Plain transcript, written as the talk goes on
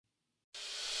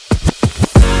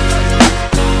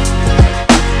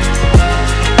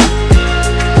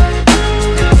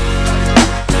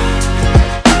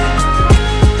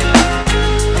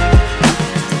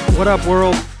up,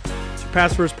 world? It's your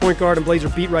pass first point guard and Blazer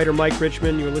beat writer Mike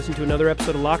Richmond. You're listening to another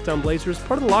episode of Locked On Blazers,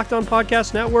 part of the Locked On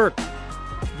Podcast Network.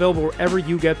 It's available wherever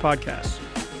you get podcasts.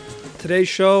 Today's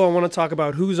show, I want to talk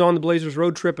about who's on the Blazers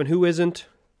road trip and who isn't,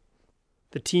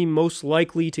 the team most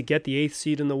likely to get the 8th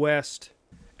seed in the West,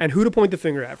 and who to point the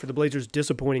finger at for the Blazers'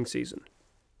 disappointing season.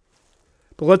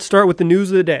 But let's start with the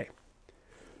news of the day.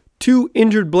 2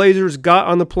 injured Blazers got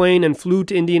on the plane and flew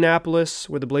to Indianapolis,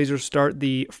 where the Blazers start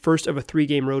the first of a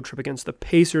 3-game road trip against the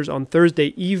Pacers on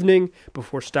Thursday evening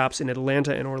before stops in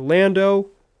Atlanta and Orlando.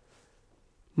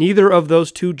 Neither of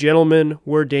those 2 gentlemen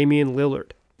were Damian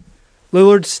Lillard.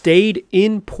 Lillard stayed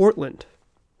in Portland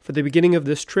for the beginning of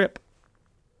this trip.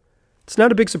 It's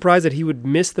not a big surprise that he would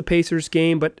miss the Pacers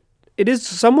game, but it is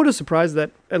somewhat a surprise that,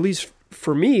 at least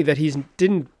for me, that he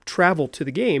didn't travel to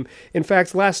the game. In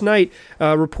fact, last night,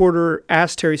 a reporter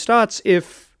asked Terry Stotts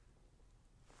if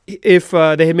they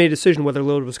had made a decision whether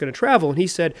Lillard was going to travel, and he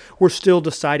said, "We're still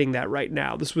deciding that right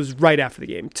now." This was right after the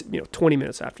game, 20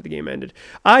 minutes after the game ended.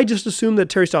 I just assumed that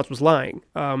Terry Stotts was lying.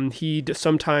 He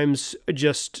sometimes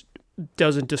just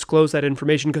doesn't disclose that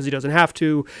information because he doesn't have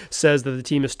to, says that the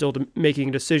team is still making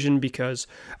a decision because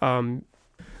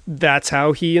that's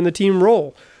how he and the team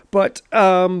roll. But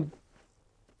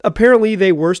apparently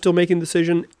they were still making the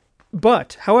decision.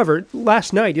 But, however,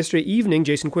 yesterday evening,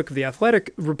 Jason Quick of The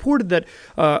Athletic reported that,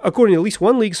 according to at least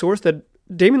one league source, that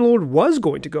Damian Lillard was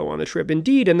going to go on the trip,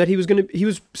 indeed, and that he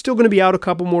was still going to be out a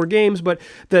couple more games, but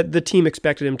that the team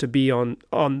expected him to be on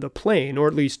the plane, or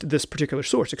at least this particular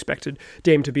source expected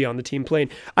Dame to be on the team plane.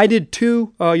 I did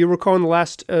too. You'll recall in the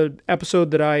last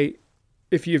episode that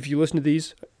if you listen to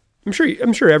these,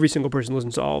 I'm sure every single person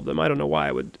listens to all of them. I don't know why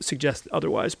I would suggest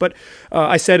otherwise, but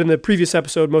I said in the previous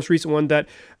episode, most recent one, that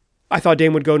I thought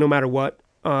Dame would go no matter what.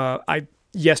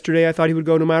 Yesterday I thought he would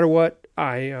go no matter what.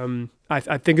 I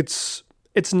think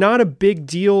it's not a big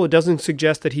deal. It doesn't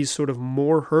suggest that he's sort of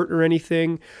more hurt or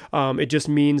anything. It just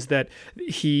means that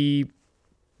the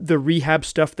rehab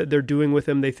stuff that they're doing with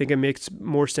him, they think it makes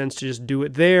more sense to just do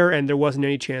it there, and there wasn't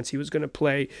any chance he was going to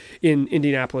play in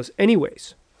Indianapolis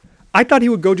anyways. I thought he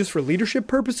would go just for leadership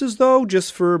purposes, though,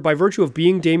 by virtue of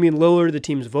being Damian Lillard, the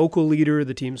team's vocal leader,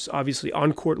 the team's obviously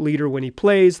on-court leader when he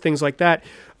plays, things like that.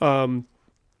 I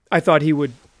thought he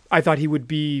would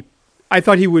be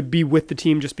with the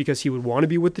team just because he would want to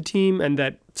be with the team, and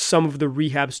that some of the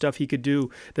rehab stuff he could do,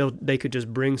 they could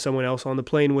just bring someone else on the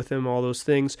plane with him, all those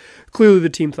things. Clearly the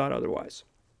team thought otherwise.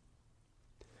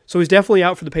 So he's definitely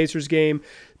out for the Pacers game.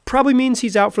 Probably means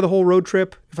he's out for the whole road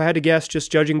trip, if I had to guess,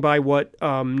 just judging by what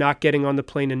not getting on the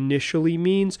plane initially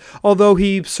means. Although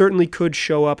he certainly could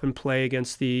show up and play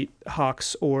against the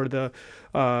Hawks or the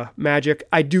Magic.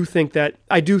 I do think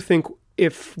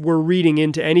if we're reading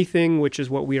into anything, which is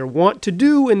what we want to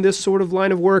do in this sort of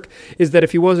line of work, is that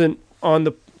if he wasn't on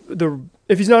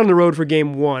if he's not on the road for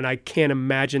game 1, I can't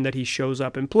imagine that he shows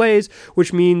up and plays,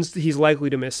 which means he's likely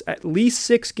to miss at least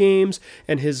 6 games,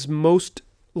 and his most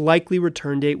likely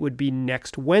return date would be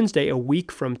next Wednesday, a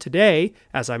week from today,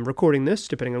 as I'm recording this,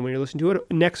 depending on when you're listening to it,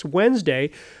 next Wednesday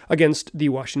against the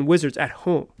Washington Wizards at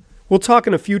home. We'll talk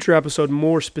in a future episode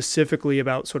more specifically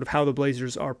about sort of how the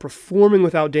Blazers are performing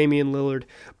without Damian Lillard,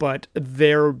 but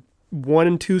they're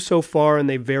 1-2 so far, and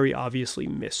they very obviously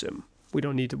miss him.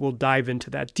 We'll dive into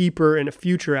that deeper in a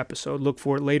future episode. Look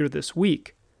for it later this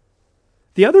week.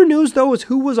 The other news, though, is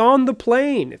who was on the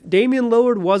plane. Damian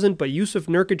Lillard wasn't, but Jusuf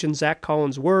Nurkic and Zach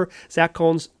Collins were. Zach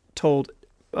Collins told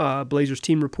Blazers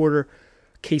team reporter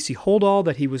Casey Holdall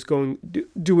that he was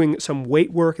doing some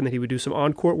weight work and that he would do some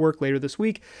on-court work later this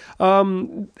week.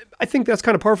 I think that's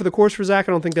kind of par for the course for Zach.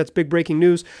 I don't think that's big breaking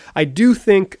news. I do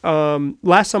think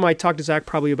last time I talked to Zach,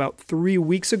 probably about 3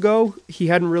 weeks ago, he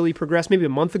hadn't really progressed. Maybe a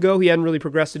month ago, he hadn't really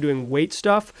progressed to doing weight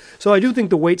stuff. So I do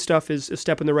think the weight stuff is a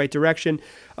step in the right direction.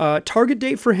 Target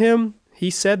date for him,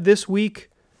 he said this week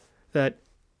that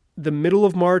the middle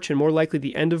of March and more likely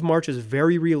the end of March is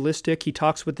very realistic. He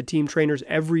talks with the team trainers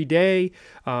every day.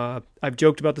 I've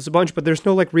joked about this a bunch, but there's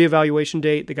no reevaluation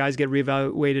date. The guys get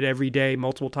reevaluated every day,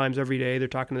 multiple times every day. They're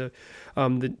talking to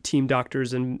the team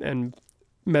doctors and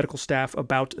medical staff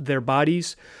about their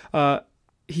bodies.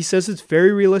 He says it's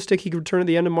very realistic. He could return at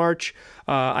the end of March.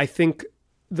 I think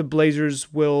the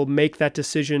Blazers will make that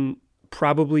decision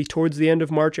probably towards the end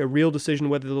of March, a real decision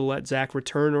whether they'll let Zach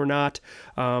return or not.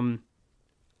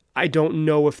 I don't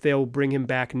know if they'll bring him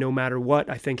back no matter what.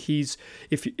 I think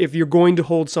if you're going to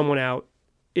hold someone out,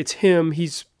 it's him. He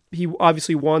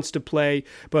obviously wants to play,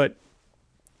 but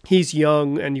he's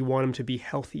young and you want him to be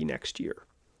healthy next year.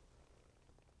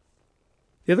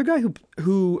 The other guy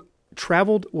who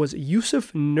traveled was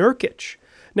Jusuf Nurkic.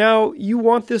 Now, you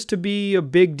want this to be a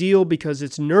big deal because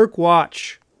it's Nurk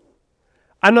Watch.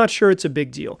 I'm not sure it's a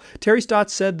big deal. Terry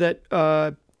Stotts said that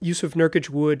Jusuf Nurkic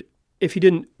would, if he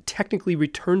didn't technically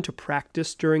return to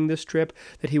practice during this trip,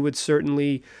 that he would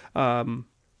certainly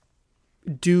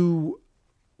do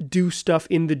stuff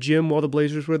in the gym while the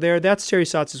Blazers were there. That's Terry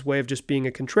Stotts' way of just being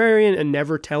a contrarian and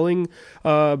never telling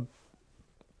the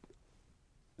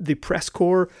press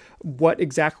corps what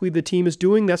exactly the team is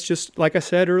doing. That's just, like I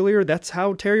said earlier, that's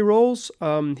how Terry rolls.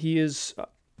 He is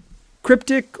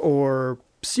cryptic or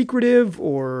secretive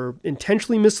or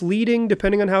intentionally misleading,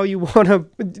 depending on how you want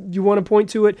to point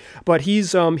to it. But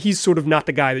he's sort of not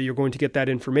the guy that you're going to get that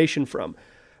information from.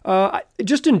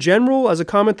 Just in general, as a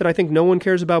comment that I think no one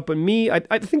cares about but me,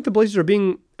 I think the Blazers are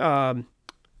being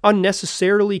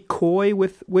unnecessarily coy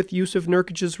with Jusuf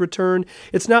Nurkic's return.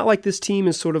 It's not like this team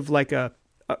is sort of like a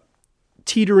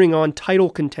teetering on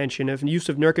title contention. If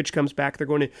Jusuf Nurkic comes back, they're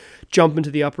going to jump into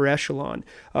the upper echelon.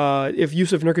 If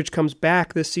Jusuf Nurkic comes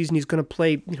back this season, he's going to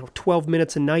play 12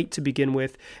 minutes a night to begin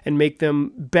with and make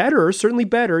them better, certainly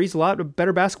better. He's a lot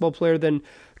better basketball player than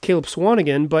Caleb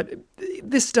Swanigan, but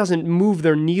this doesn't move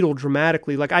their needle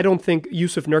dramatically. Like, I don't think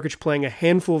Jusuf Nurkic playing a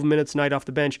handful of minutes a night off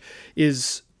the bench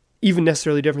is even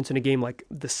necessarily different in a game like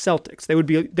the Celtics.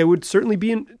 They would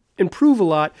certainly improve a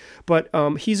lot, but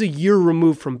he's a year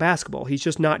removed from basketball. He's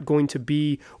just not going to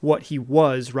be what he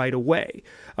was right away.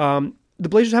 The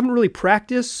Blazers haven't really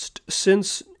practiced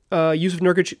since Jusuf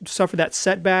Nurkic suffered that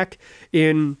setback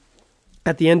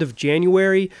at the end of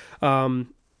January.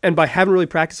 And by haven't really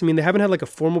practiced, I mean they haven't had like a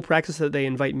formal practice that they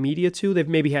invite media to. They've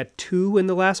maybe had 2 in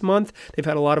the last month. They've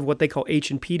had a lot of what they call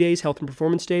H&P days, health and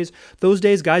performance days. Those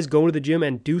days, guys go to the gym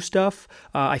and do stuff.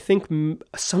 I think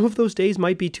some of those days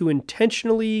might be to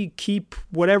intentionally keep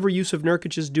whatever Jusuf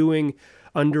Nurkic is doing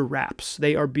under wraps.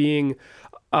 They are being,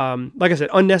 like I said,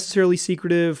 unnecessarily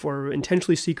secretive or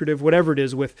intentionally secretive, whatever it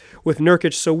is with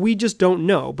Nurkic. So we just don't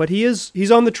know. But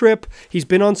he's on the trip. He's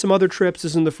been on some other trips.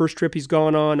 This isn't the first trip he's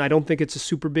gone on. I don't think it's a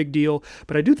super big deal,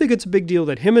 but I do think it's a big deal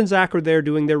that him and Zach are there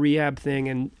doing their rehab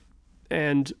thing,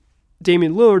 and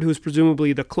Damian Lillard, who's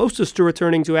presumably the closest to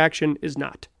returning to action, is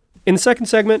not. In the second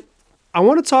segment, I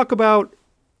want to talk about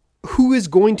who is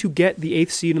going to get the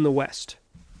 8th seed in the West.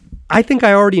 I think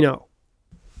I already know.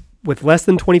 With less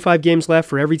than 25 games left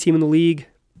for every team in the league,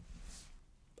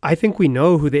 I think we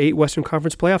know who the 8 Western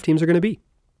Conference playoff teams are going to be.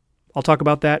 I'll talk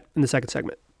about that in the second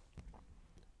segment.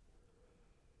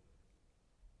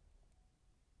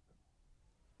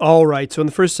 All right, so in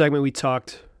the first segment, we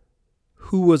talked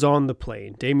who was on the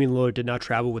plane. Damian Lillard did not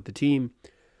travel with the team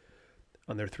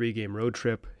on their 3-game road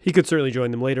trip. He could certainly join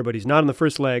them later, but he's not on the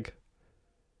first leg.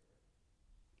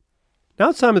 Now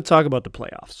it's time to talk about the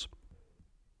playoffs.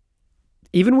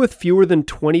 Even with fewer than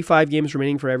 25 games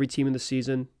remaining for every team in the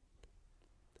season,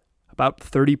 about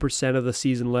 30% of the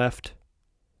season left,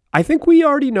 I think we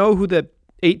already know who the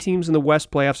 8 teams in the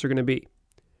West playoffs are going to be.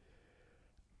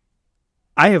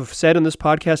 I have said in this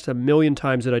podcast a million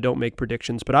times that I don't make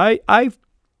predictions, but I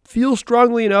feel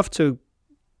strongly enough to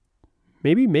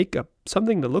maybe make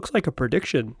something that looks like a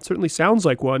prediction. It certainly sounds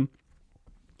like one.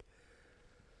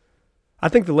 I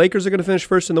think the Lakers are going to finish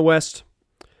first in the West.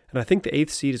 And I think the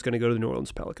 8th seed is going to go to the New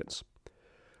Orleans Pelicans.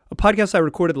 A podcast I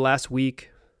recorded last week,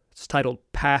 it's titled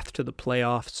Path to the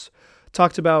Playoffs,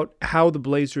 talked about how the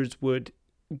Blazers would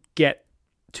get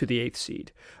to the 8th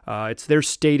seed. It's their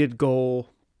stated goal,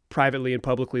 privately and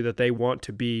publicly, that they want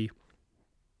to be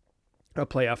a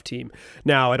playoff team.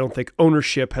 Now, I don't think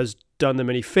ownership has done them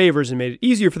any favors and made it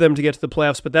easier for them to get to the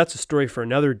playoffs, but that's a story for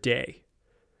another day.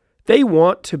 They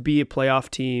want to be a playoff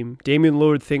team. Damian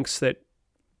Lillard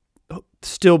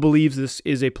still believes this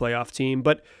is a playoff team,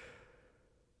 but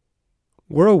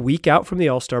we're a week out from the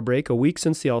All-Star break, a week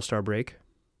since the All-Star break,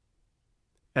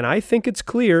 and I think it's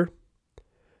clear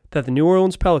that the New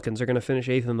Orleans Pelicans are going to finish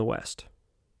 8th in the West.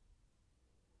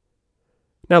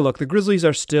 Now look, the Grizzlies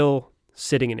are still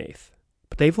sitting in 8th,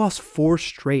 but they've lost 4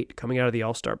 straight coming out of the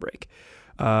All-Star break.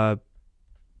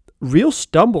 Real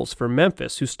stumbles for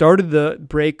Memphis, who started the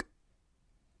break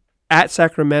at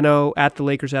Sacramento, at the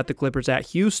Lakers, at the Clippers, at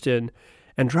Houston,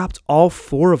 and dropped all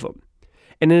 4 of them.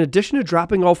 And in addition to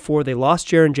dropping all 4, they lost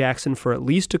Jaren Jackson for at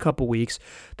least a couple weeks.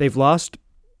 They've lost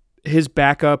his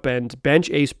backup and bench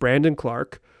ace Brandon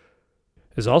Clark,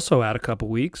 is also out a couple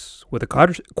weeks with a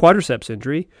quadriceps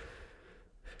injury.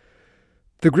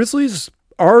 The Grizzlies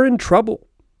are in trouble.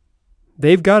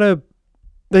 They've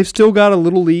still got a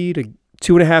little lead,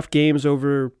 2.5 games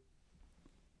over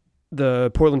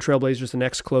the Portland Trailblazers, the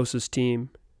next closest team.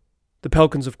 The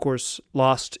Pelicans, of course,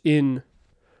 lost in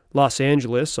Los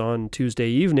Angeles on Tuesday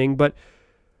evening, but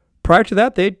prior to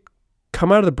that, they'd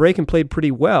come out of the break and played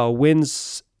pretty well.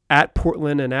 Wins at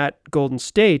Portland and at Golden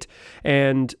State,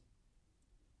 and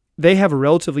they have a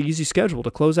relatively easy schedule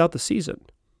to close out the season.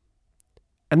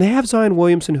 And they have Zion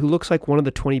Williamson, who looks like one of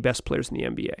the 20 best players in the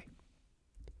NBA.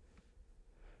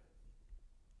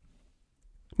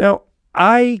 Now,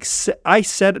 I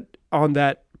said on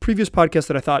that previous podcast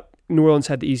that I thought New Orleans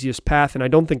had the easiest path, and I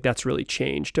don't think that's really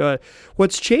changed.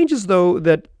 What's changed is, though,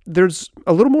 that there's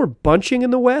a little more bunching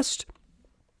in the West.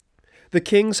 The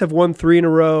Kings have won 3 in a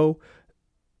row.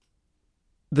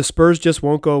 The Spurs just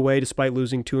won't go away despite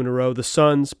losing 2 in a row. The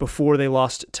Suns, before they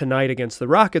lost tonight against the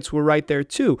Rockets, were right there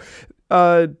too.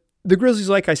 The Grizzlies,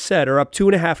 like I said, are up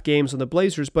 2.5 games on the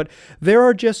Blazers, but there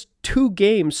are just 2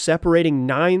 games separating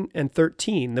 9 and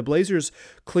 13. The Blazers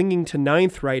clinging to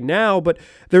 9th right now, but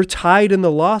they're tied in the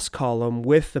loss column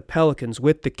with the Pelicans,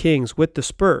 with the Kings, with the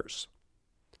Spurs.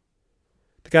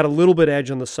 They got a little bit edge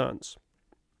on the Suns.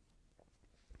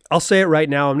 I'll say it right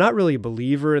now, I'm not really a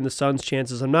believer in the Suns'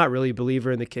 chances. I'm not really a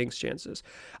believer in the Kings' chances.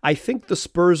 I think the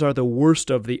Spurs are the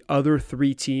worst of the other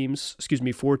 4 teams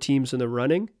in the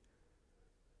running.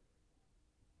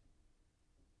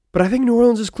 But I think New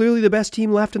Orleans is clearly the best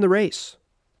team left in the race.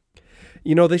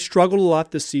 You know, they struggled a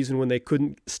lot this season when they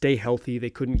couldn't stay healthy. They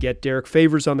couldn't get Derek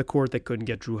Favors on the court. They couldn't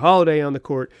get Drew Holiday on the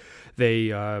court. They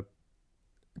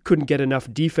couldn't get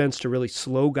enough defense to really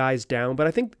slow guys down. But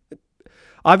I think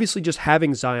obviously just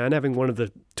having Zion, having one of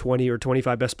the 20 or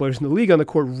 25 best players in the league on the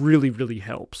court really, really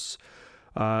helps.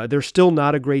 They're still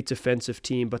not a great defensive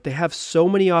team, but they have so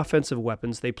many offensive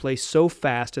weapons. They play so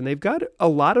fast, and they've got a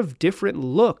lot of different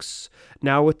looks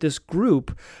now with this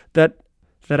group that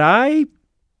I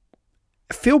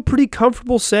feel pretty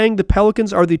comfortable saying the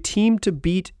Pelicans are the team to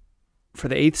beat for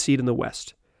the 8th seed in the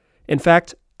West. In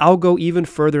fact, I'll go even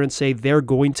further and say they're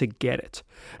going to get it.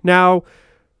 Now,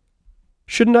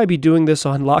 shouldn't I be doing this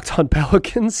on Locked On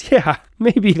Pelicans? Yeah,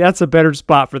 maybe that's a better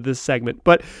spot for this segment.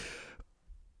 But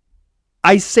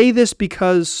I say this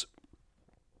because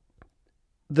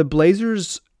the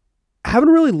Blazers haven't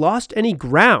really lost any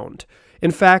ground.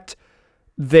 In fact,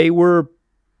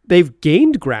 they've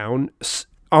gained ground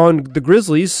on the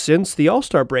Grizzlies since the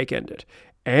All-Star break ended.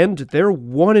 And they're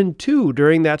 1-2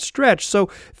 during that stretch. So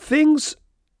things,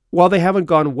 while they haven't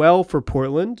gone well for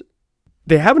Portland,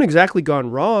 they haven't exactly gone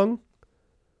wrong.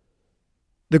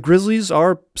 The Grizzlies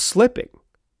are slipping.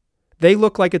 They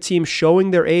look like a team showing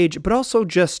their age, but also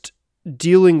just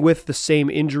dealing with the same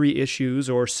injury issues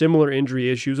or similar injury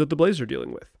issues that the Blazers are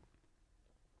dealing with.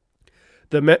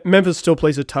 Memphis still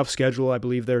plays a tough schedule. I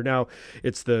believe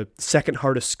it's the second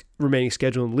hardest remaining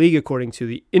schedule in the league, according to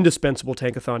the indispensable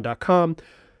tankathon.com.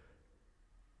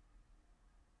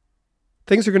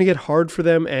 Things are going to get hard for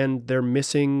them, and they're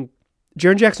missing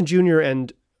Jaren Jackson Jr.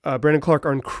 and Brandon Clark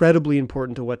are incredibly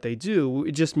important to what they do.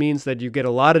 It just means that you get a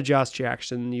lot of Josh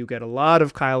Jackson, you get a lot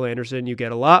of Kyle Anderson, you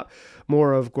get a lot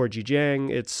more of Gorgui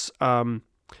Dieng. It's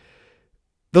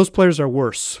those players are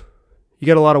worse. You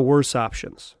get a lot of worse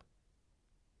options.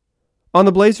 On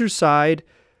the Blazers side,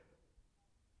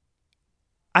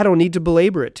 I don't need to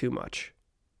belabor it too much.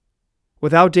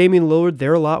 Without Damian Lillard,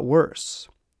 they're a lot worse.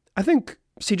 I think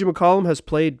CJ McCollum has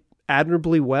played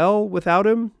admirably well without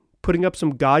him, putting up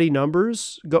some gaudy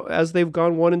numbers as they've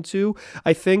gone 1-2.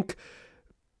 I think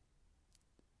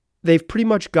they've pretty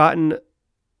much gotten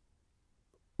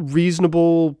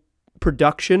reasonable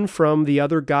production from the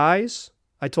other guys.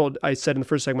 I said in the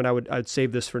first segment I'd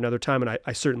save this for another time, and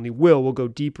I certainly will. We'll go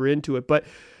deeper into it. But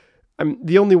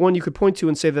the only one you could point to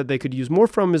and say that they could use more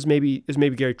from is maybe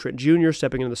Gary Trent Jr.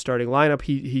 stepping into the starting lineup.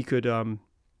 He could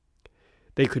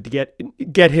they could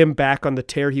get him back on the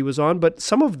tear he was on, but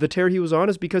some of the tear he was on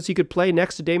is because he could play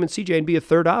next to Dame and CJ and be a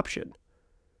third option.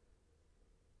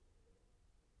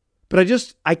 But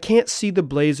I can't see the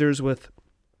Blazers with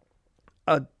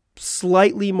a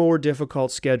slightly more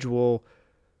difficult schedule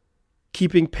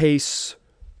keeping pace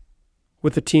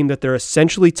with a team that they're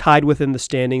essentially tied with in the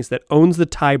standings that owns the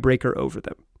tiebreaker over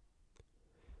them.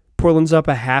 Portland's up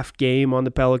a half game on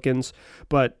the Pelicans,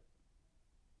 but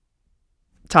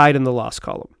tied in the loss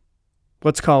column.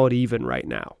 Let's call it even right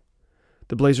now.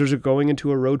 The Blazers are going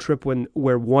into a road trip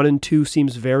where 1-2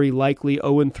 seems very likely,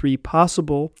 0-3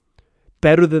 possible.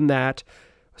 Better than that,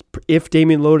 if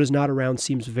Damian Lillard is not around,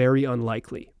 seems very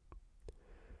unlikely.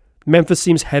 Memphis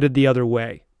seems headed the other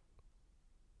way.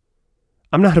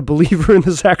 I'm not a believer in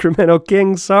the Sacramento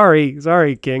Kings.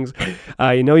 Sorry, Kings.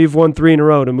 You've won 3 in a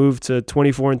row to move to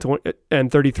 24 and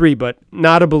 33, but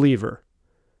not a believer.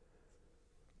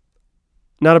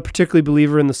 Not a particularly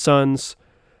believer in the Suns.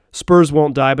 Spurs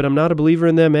won't die, but I'm not a believer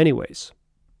in them anyways.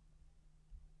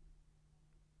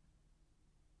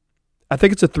 I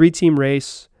think it's a 3-team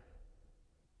race.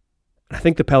 I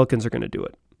think the Pelicans are going to do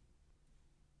it.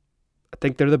 I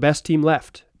think they're the best team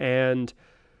left. And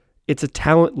It's a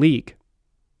talent league.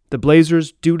 The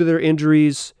Blazers, due to their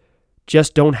injuries,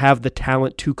 just don't have the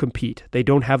talent to compete. They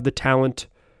don't have the talent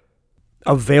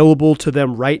available to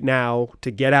them right now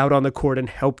to get out on the court and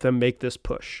help them make this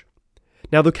push.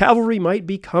 Now, the cavalry might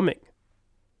be coming,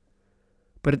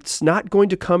 but it's not going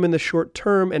to come in the short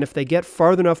term, and if they get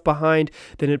far enough behind,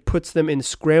 then it puts them in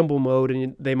scramble mode,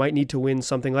 and they might need to win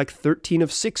something like 13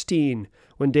 of 16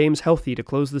 when Dame's healthy to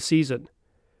close the season.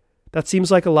 That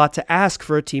seems like a lot to ask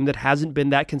for a team that hasn't been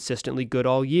that consistently good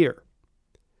all year.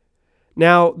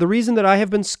 Now, the reason that I have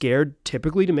been scared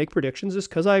typically to make predictions is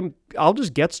because I'll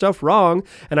just get stuff wrong,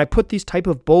 and I put these type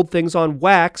of bold things on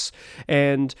wax,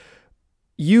 and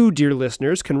you, dear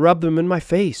listeners, can rub them in my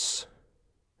face.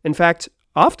 In fact,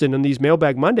 often in these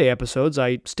Mailbag Monday episodes,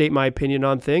 I state my opinion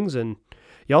on things, and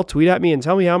y'all tweet at me and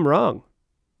tell me I'm wrong.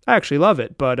 I actually love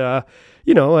it, but,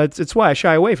 it's why I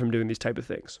shy away from doing these type of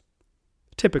things.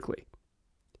 Typically.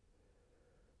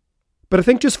 But I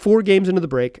think just 4 games into the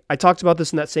break, I talked about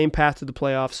this in that same Path to the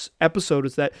Playoffs episode,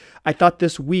 is that I thought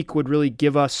this week would really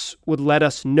let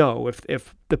us know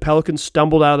if the Pelicans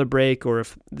stumbled out of the break, or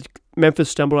if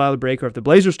Memphis stumbled out of the break, or if the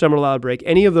Blazers stumbled out of the break,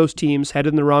 any of those teams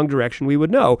headed in the wrong direction, we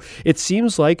would know. It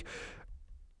seems like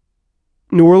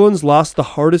New Orleans lost the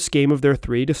hardest game of their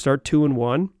 3 to start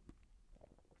 2-1.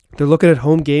 They're looking at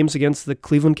home games against the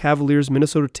Cleveland Cavaliers,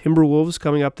 Minnesota Timberwolves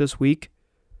coming up this week.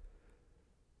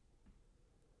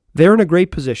 They're in a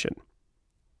great position.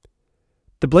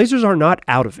 The Blazers are not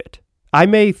out of it. I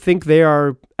may think they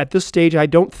are, at this stage, I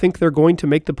don't think they're going to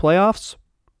make the playoffs,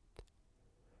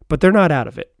 but they're not out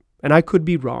of it. And I could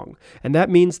be wrong. And that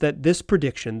means that this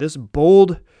prediction, this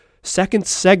bold second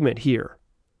segment here,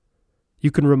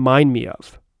 you can remind me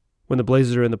of when the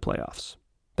Blazers are in the playoffs.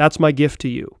 That's my gift to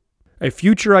you. A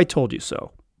future I told you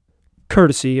so.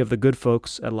 Courtesy of the good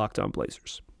folks at Locked On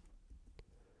Blazers.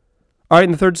 All right,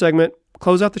 in the third segment,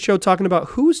 close out the show talking about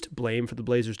who's to blame for the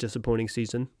Blazers' disappointing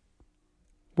season.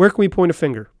 Where can we point a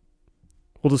finger?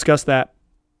 We'll discuss that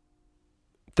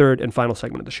third and final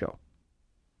segment of the show.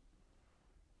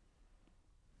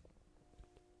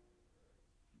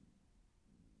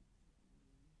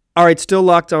 All right, still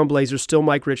Locked On Blazers, still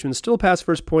Mike Richmond, still pass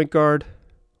first point guard.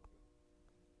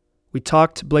 We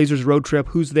talked Blazers road trip,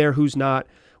 who's there, who's not.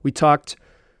 We talked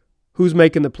who's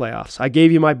making the playoffs. I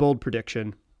gave you my bold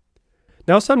prediction.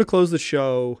 Now it's time to close the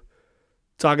show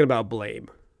talking about blame.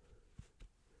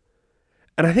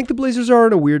 And I think the Blazers are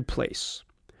in a weird place.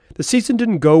 The season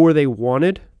didn't go where they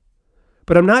wanted,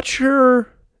 but I'm not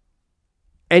sure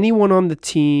anyone on the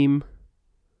team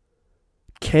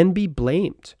can be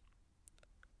blamed.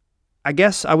 I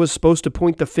guess I was supposed to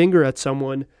point the finger at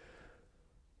someone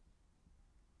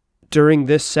during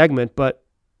this segment, but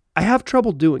I have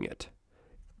trouble doing it.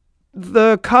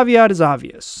 The caveat is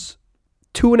obvious.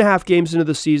 2.5 games into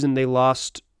the season, they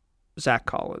lost Zach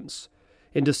Collins.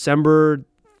 In December,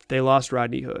 they lost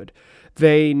Rodney Hood.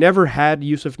 They never had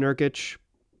Yusuf Nurkic,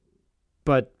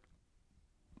 but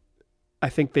I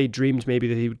think they dreamed maybe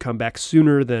that he would come back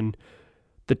sooner than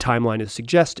the timeline is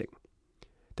suggesting.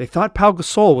 They thought Pau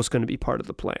Gasol was going to be part of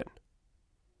the plan.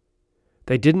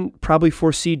 They didn't probably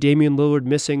foresee Damian Lillard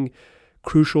missing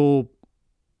crucial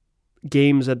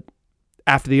games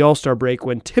after the All-Star break,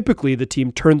 when typically the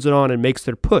team turns it on and makes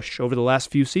their push over the last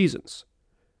few seasons.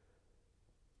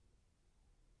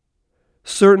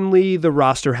 Certainly, the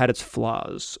roster had its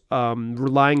flaws.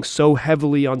 Relying so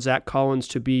heavily on Zach Collins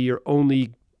to be your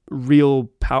only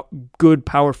real good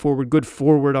power forward, good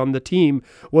forward on the team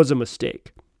was a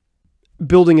mistake.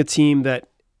 Building a team that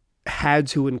had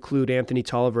to include Anthony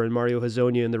Tolliver and Mario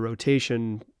Hezonja in the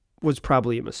rotation was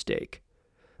probably a mistake.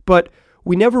 But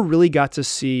we never really got to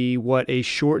see what a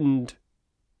shortened,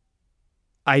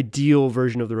 ideal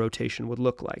version of the rotation would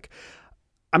look like.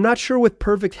 I'm not sure with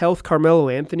perfect health Carmelo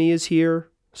Anthony is here,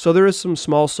 so there is some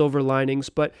small silver linings,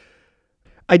 but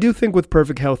I do think with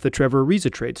perfect health the Trevor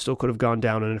Ariza trade still could have gone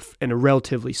down in a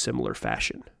relatively similar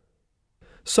fashion.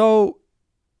 So,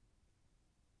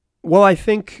 while I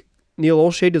think Neil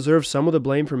Olshey deserves some of the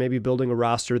blame for maybe building a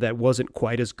roster that wasn't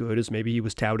quite as good as maybe he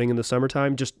was touting in the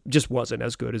summertime, just wasn't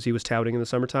as good as he was touting in the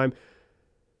summertime,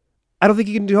 I don't think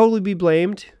he can totally be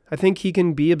blamed. I think he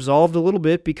can be absolved a little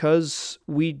bit because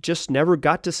we just never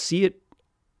got to see it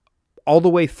all the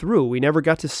way through. We never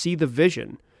got to see the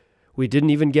vision. We didn't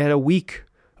even get a week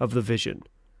of the vision.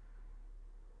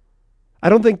 I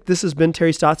don't think this has been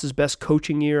Terry Stotts' best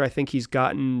coaching year. I think he's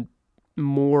gotten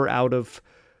more out of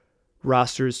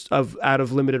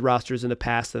limited rosters in the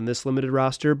past than this limited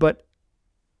roster. But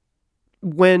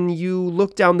when you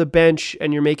look down the bench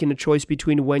and you're making a choice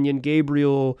between Wenyen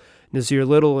Gabriel, Nasir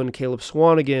Little, and Caleb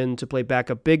Swanigan to play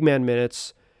backup big man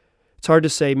minutes, it's hard to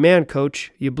say, man,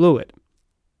 coach, you blew it.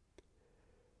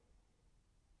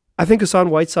 I think Hassan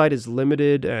Whiteside is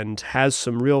limited and has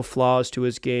some real flaws to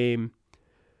his game,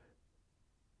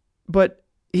 but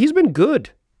he's been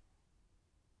good.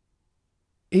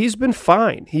 He's been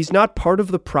fine. He's not part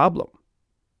of the problem.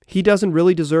 He doesn't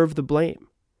really deserve the blame.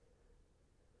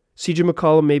 CJ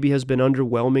McCollum maybe has been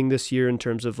underwhelming this year in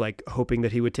terms of hoping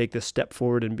that he would take this step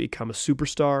forward and become a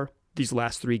superstar, these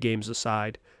last 3 games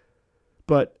aside.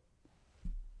 But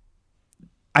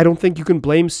I don't think you can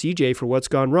blame CJ for what's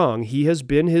gone wrong. He has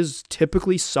been his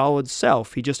typically solid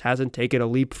self. He just hasn't taken a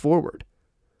leap forward.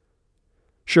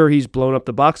 Sure, he's blown up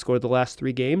the box score the last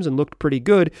 3 games and looked pretty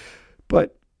good,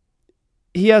 but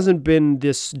he hasn't been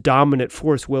this dominant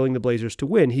force willing the Blazers to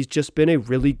win. He's just been a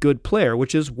really good player,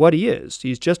 which is what he is.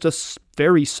 He's just a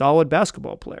very solid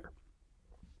basketball player.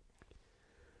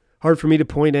 Hard for me to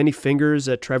point any fingers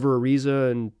at Trevor Ariza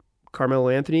and Carmelo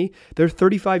Anthony. They're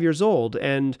 35 years old,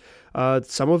 and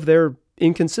some of their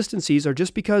inconsistencies are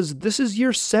just because this is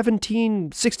year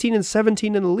 16 and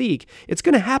 17 in the league. It's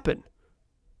going to happen.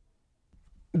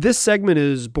 This segment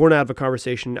is born out of a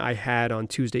conversation I had on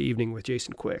Tuesday evening with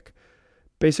Jason Quick.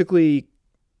 Basically,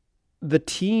 the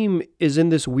team is in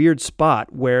this weird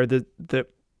spot where the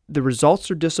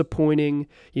results are disappointing.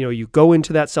 You go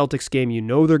into that Celtics game,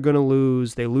 they're going to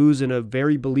lose. They lose in a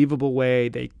very believable way.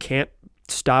 They can't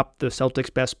stop the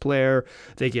Celtics' best player.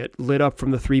 They get lit up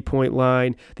from the 3-point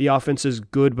line. The offense is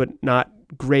good but not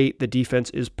great. The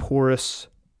defense is porous.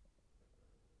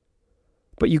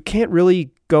 But you can't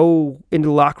really go into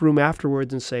the locker room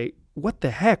afterwards and say, what the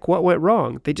heck? What went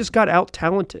wrong? They just got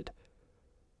out-talented.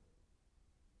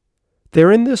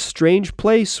 They're in this strange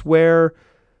place where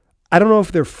I don't know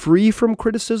if they're free from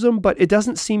criticism, but it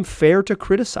doesn't seem fair to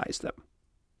criticize them.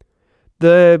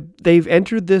 They've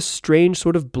entered this strange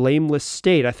sort of blameless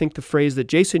state. I think the phrase that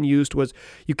Jason used was,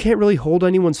 you can't really hold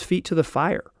anyone's feet to the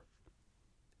fire.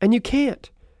 And you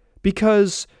can't,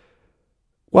 because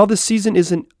while this season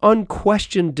is an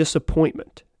unquestioned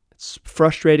disappointment, it's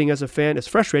frustrating as a fan, it's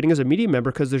frustrating as a media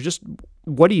member, because there's just,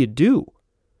 what do you do?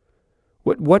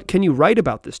 What can you write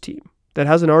about this team that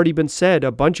hasn't already been said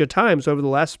a bunch of times over the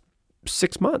last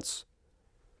 6 months?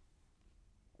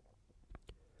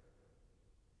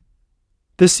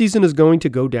 This season is going to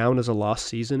go down as a lost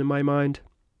season in my mind.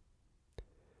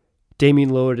 Damian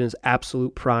Lillard in his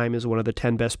absolute prime is one of the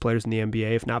 10 best players in the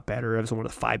NBA, if not better. As one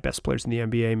of the 5 best players in the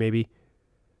NBA, maybe.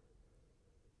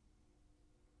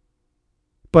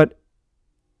 But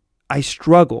I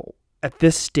struggle at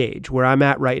this stage where I'm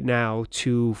at right now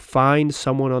to find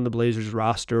someone on the Blazers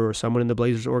roster or someone in the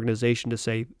Blazers organization to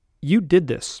say, you did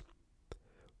this,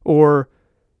 or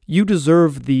you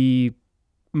deserve the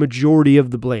majority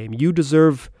of the blame. You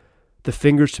deserve the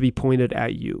fingers to be pointed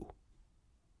at you.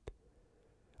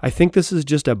 I think this is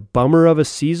just a bummer of a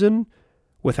season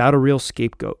without a real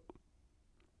scapegoat.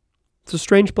 It's a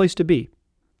strange place to be.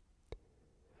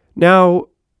 Now,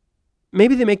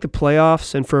 maybe they make the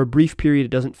playoffs, and for a brief period,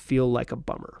 it doesn't feel like a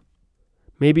bummer.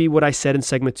 Maybe what I said in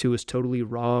segment 2 is totally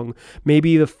wrong.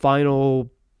 Maybe the final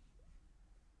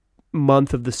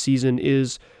month of the season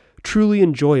is truly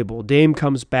enjoyable. Dame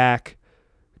comes back,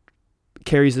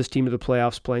 carries this team to the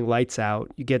playoffs, playing lights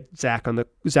out. You get Zach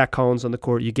Collins on the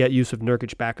court. You get Yusuf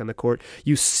Nurkic back on the court.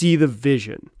 You see the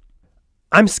vision.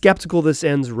 I'm skeptical this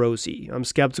ends rosy. I'm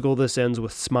skeptical this ends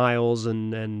with smiles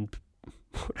and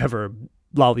whatever,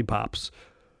 lollipops.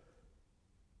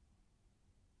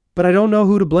 But I don't know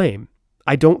who to blame.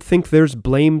 I don't think there's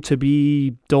blame to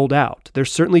be doled out.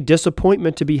 There's certainly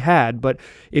disappointment to be had, but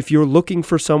if you're looking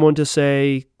for someone to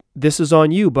say, this is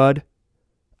on you, bud,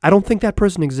 I don't think that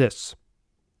person exists.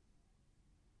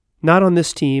 Not on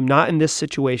this team, not in this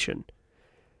situation.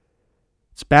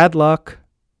 It's bad luck,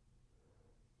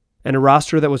 and a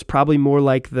roster that was probably more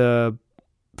like the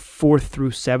 4th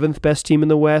through 7th best team in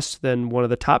the West than one of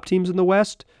the top teams in the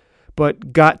West,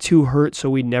 but got too hurt, so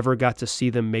we never got to see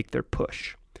them make their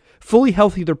push. Fully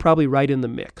healthy, they're probably right in the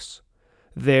mix.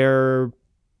 They're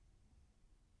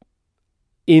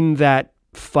in that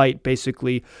fight,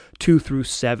 basically 2 through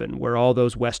 7, where all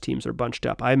those West teams are bunched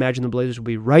up. I imagine the Blazers will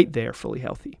be right there fully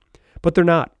healthy, but they're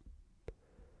not.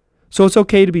 So it's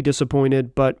okay to be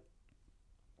disappointed, but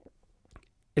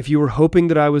if you were hoping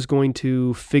that I was going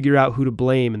to figure out who to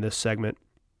blame in this segment,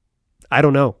 I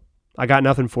don't know. I got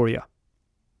nothing for you.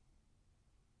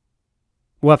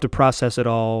 We'll have to process it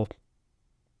all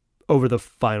over the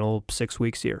final 6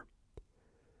 weeks here.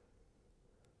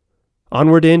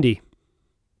 Onward to Indy.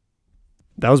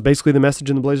 That was basically the message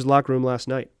in the Blazers locker room last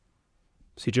night.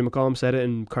 CJ McCollum said it,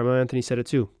 and Carmelo Anthony said it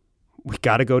too. We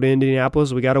got to go to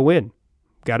Indianapolis. We got to win.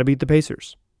 Got to beat the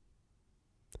Pacers.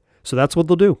 So that's what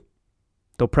they'll do.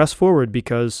 They'll press forward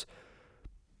because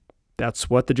that's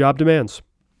what the job demands.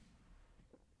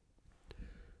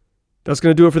 That's going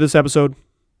to do it for this episode.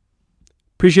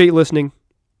 Appreciate you listening.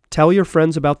 Tell your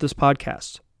friends about this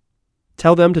podcast.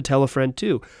 Tell them to tell a friend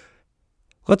too.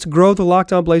 Let's grow the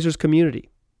Locked On Blazers community.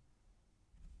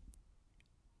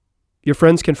 Your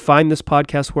friends can find this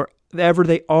podcast wherever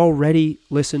they already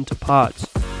listen to pods.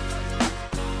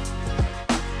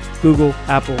 Google,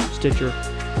 Apple, Stitcher,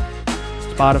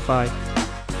 Spotify,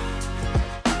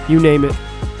 you name it.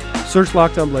 Search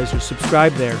Locked On Blazers,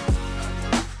 subscribe there.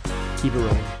 Keep it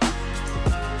rolling.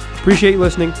 Appreciate you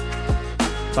listening.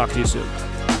 Talk to you soon.